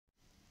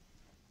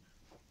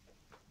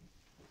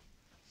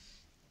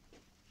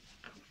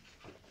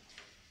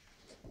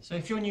So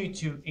if you're new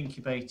to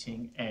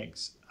incubating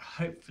eggs,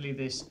 hopefully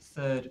this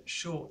third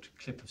short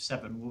clip of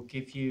 7 will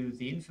give you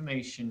the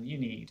information you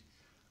need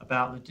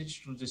about the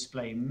digital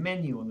display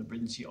menu on the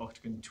Brinsea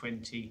Octagon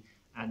 20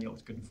 and the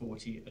Octagon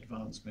 40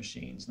 Advance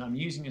machines. And I'm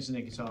using as an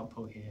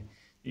example here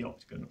the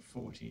Octagon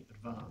 40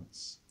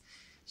 Advance.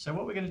 So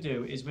what we're going to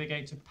do is we're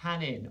going to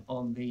pan in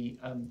on the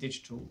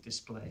digital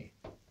display.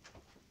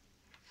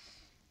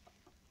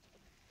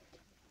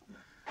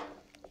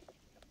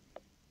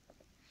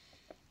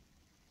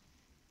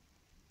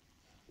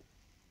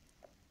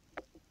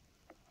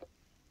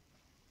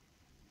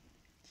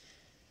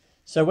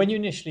 So when you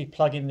initially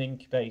plug in the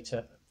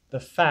incubator, the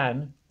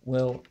fan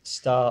will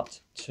start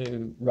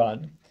to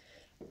run,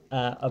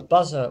 a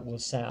buzzer will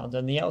sound,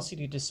 and the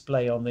LCD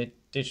display on the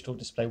digital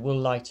display will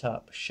light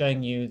up,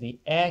 showing you the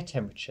air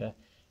temperature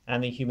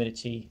and the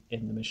humidity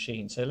in the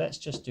machine. So let's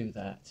just do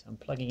that. I'm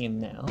plugging in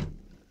now.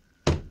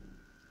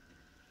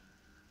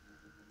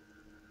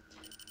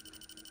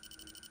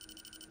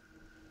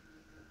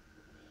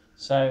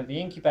 So the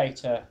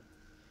incubator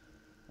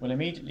will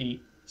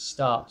immediately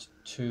start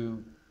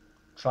to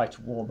try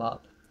to warm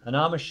up, and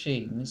our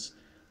machines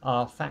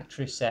are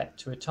factory set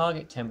to a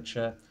target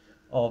temperature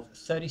of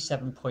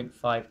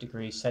 37.5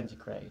 degrees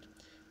centigrade,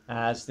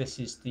 as this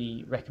is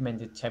the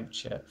recommended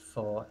temperature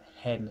for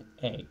hen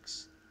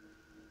eggs.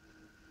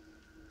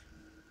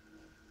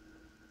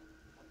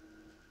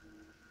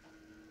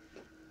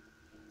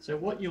 So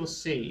what you'll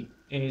see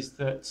is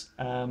that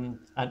an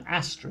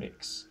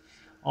asterisk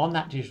on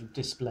that digital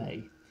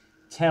display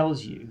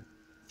tells you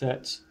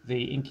that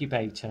the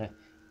incubator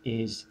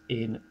is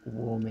in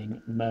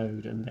warming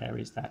mode, and there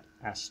is that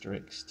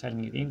asterisk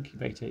telling you the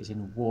incubator is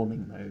in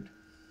warming mode.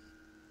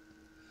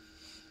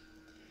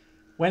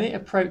 When it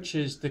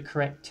approaches the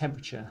correct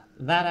temperature,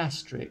 that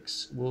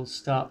asterisk will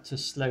start to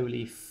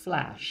slowly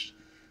flash,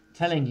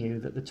 telling you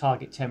that the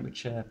target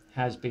temperature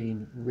has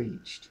been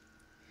reached.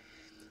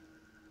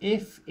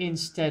 If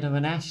instead of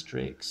an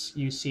asterisk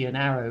you see an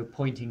arrow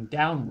pointing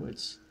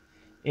downwards,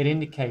 it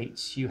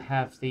indicates you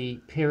have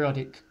the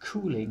periodic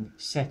cooling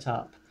set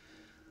up.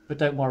 But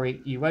don't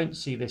worry, you won't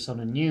see this on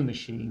a new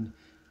machine,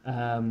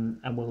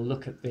 and we'll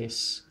look at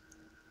this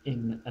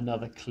in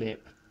another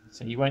clip.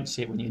 So you won't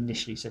see it when you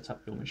initially set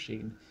up your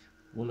machine.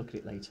 We'll look at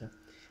it later.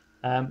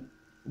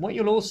 What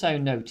you'll also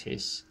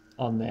notice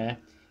on there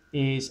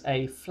is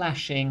a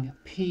flashing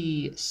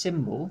P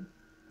symbol.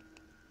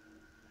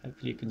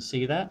 Hopefully you can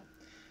see that.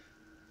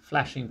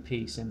 Flashing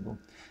P symbol.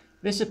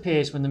 This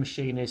appears when the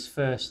machine is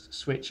first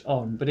switched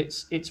on, but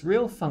its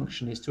real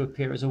function is to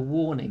appear as a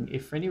warning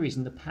if for any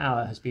reason the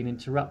power has been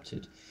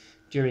interrupted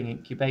during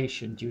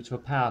incubation due to a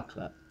power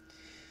cut.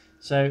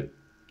 So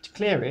to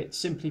clear it,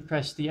 simply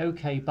press the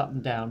OK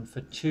button down for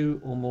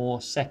 2 or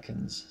more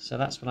seconds. So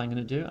that's what I'm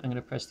going to do. I'm going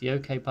to press the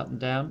OK button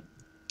down.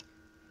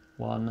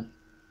 1,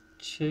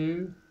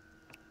 2,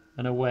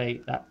 and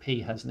away that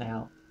P has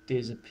now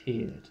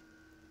disappeared.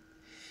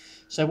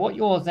 So what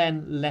you're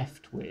then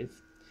left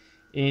with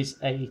is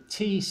a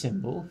T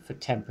symbol for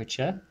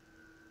temperature,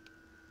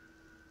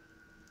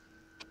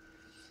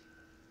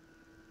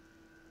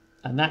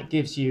 and that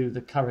gives you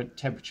the current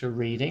temperature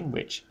reading,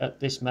 which at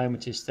this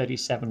moment is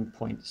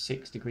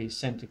 37.6 degrees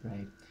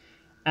centigrade,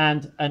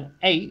 and an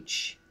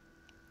H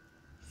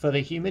for the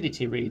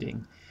humidity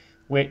reading,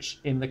 which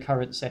in the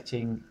current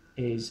setting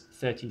is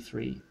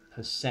 33%.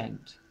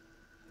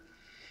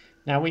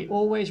 Now, we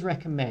always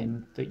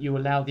recommend that you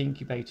allow the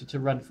incubator to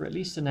run for at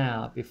least an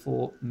hour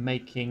before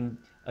making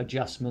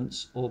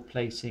adjustments or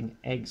placing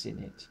eggs in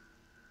it.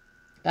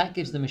 That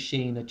gives the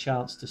machine a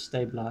chance to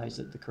stabilize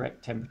at the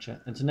correct temperature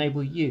and to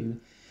enable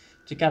you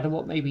to gather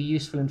what may be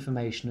useful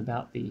information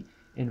about the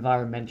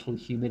environmental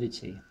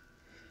humidity.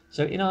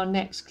 So in our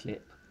next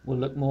clip, we'll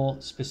look more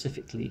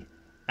specifically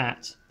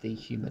at the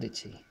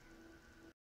humidity.